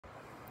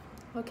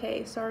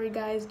Okay, sorry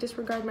guys,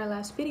 disregard my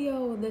last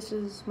video. This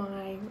is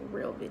my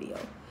real video.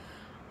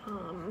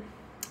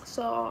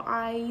 So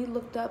I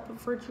looked up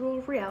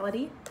virtual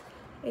reality.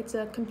 It's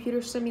a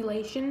computer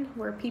simulation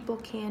where people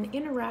can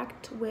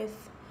interact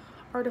with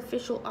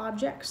artificial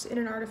objects in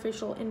an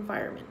artificial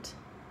environment.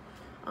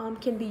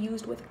 Can be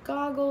used with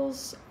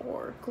goggles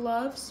or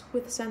gloves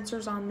with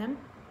sensors on them.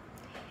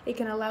 It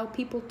can allow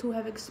people to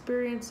have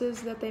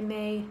experiences that they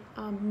may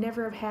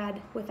never have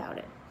had without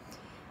it.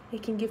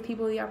 It can give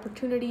people the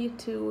opportunity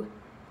to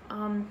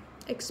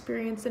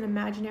experience an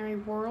imaginary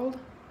world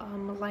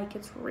like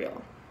it's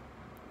real.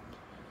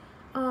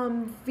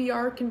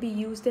 VR can be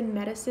used in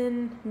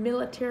medicine,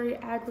 military,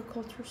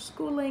 agriculture,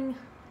 schooling.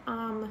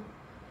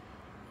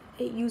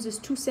 It uses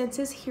two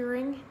senses,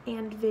 hearing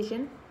and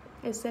vision.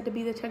 It's said to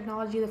be the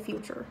technology of the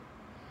future.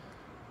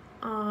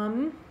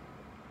 The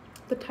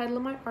title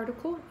of my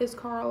article is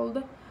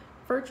called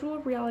Virtual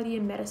Reality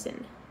in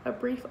Medicine, a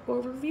brief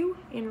overview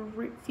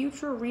and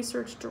future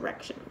research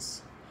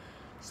directions.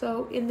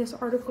 So in this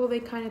article, they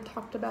kind of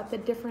talked about the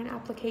different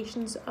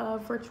applications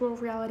of virtual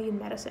reality in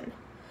medicine.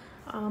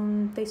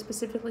 They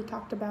specifically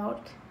talked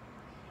about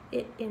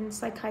it in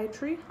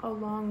psychiatry,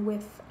 along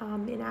with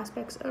in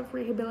aspects of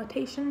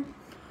rehabilitation,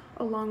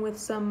 along with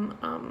some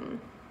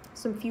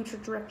future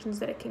directions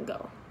that it can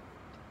go.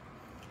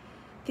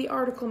 The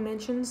article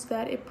mentions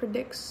that it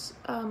predicts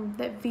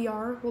that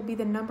VR will be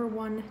the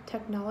 #1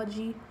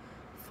 technology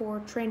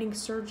for training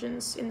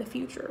surgeons in the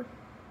future,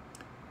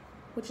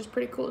 which is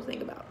pretty cool to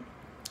think about.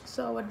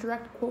 So a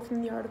direct quote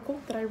from the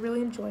article that I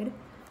really enjoyed: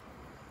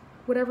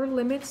 "Whatever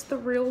limits the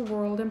real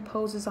world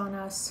imposes on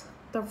us,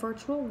 the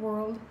virtual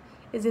world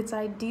is its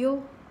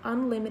ideal,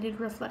 unlimited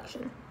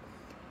reflection,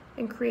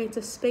 and creates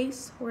a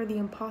space where the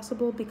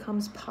impossible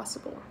becomes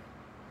possible,"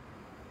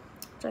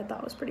 which I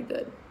thought was pretty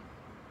good.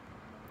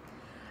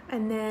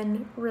 And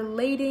then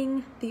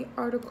relating the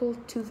article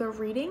to the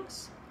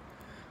readings,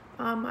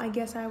 I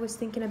guess I was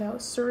thinking about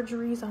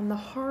surgeries on the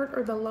heart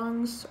or the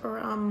lungs or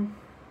on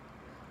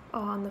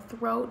the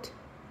throat.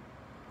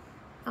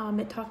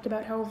 It talked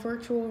about how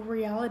virtual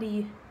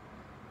reality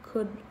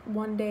could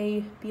one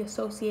day be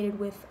associated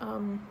with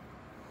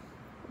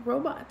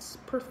robots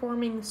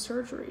performing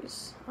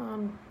surgeries,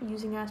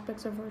 using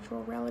aspects of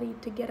virtual reality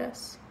to get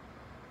us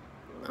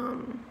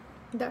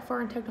that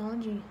far in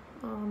technology.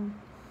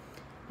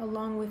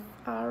 Along with,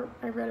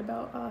 I read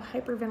about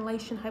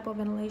hyperventilation.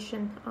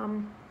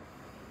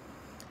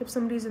 If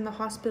somebody's in the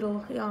hospital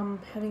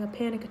having a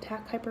panic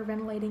attack,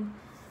 hyperventilating,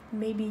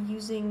 maybe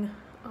using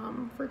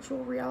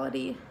virtual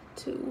reality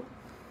to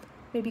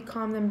maybe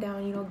calm them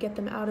down, get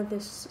them out of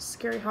this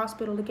scary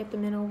hospital to get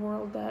them in a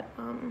world that,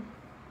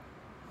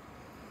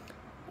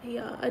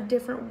 a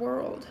different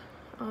world,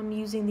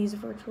 using these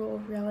virtual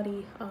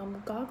reality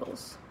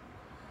goggles.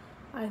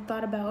 I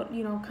thought about,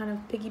 kind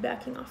of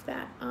piggybacking off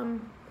that.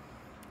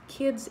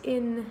 Kids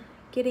in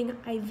getting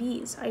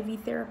IV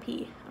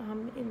therapy.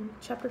 In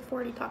chapter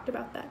 40 talked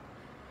about that.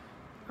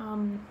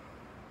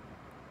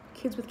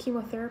 Kids with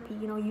chemotherapy,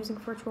 using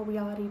virtual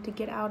reality to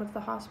get out of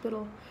the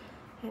hospital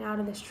and out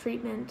of this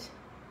treatment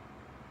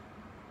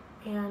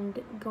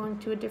and going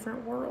to a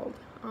different world.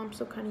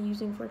 So kind of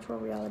using virtual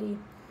reality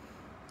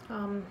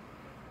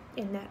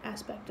in that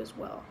aspect as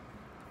well.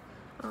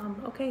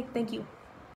 Okay, thank you.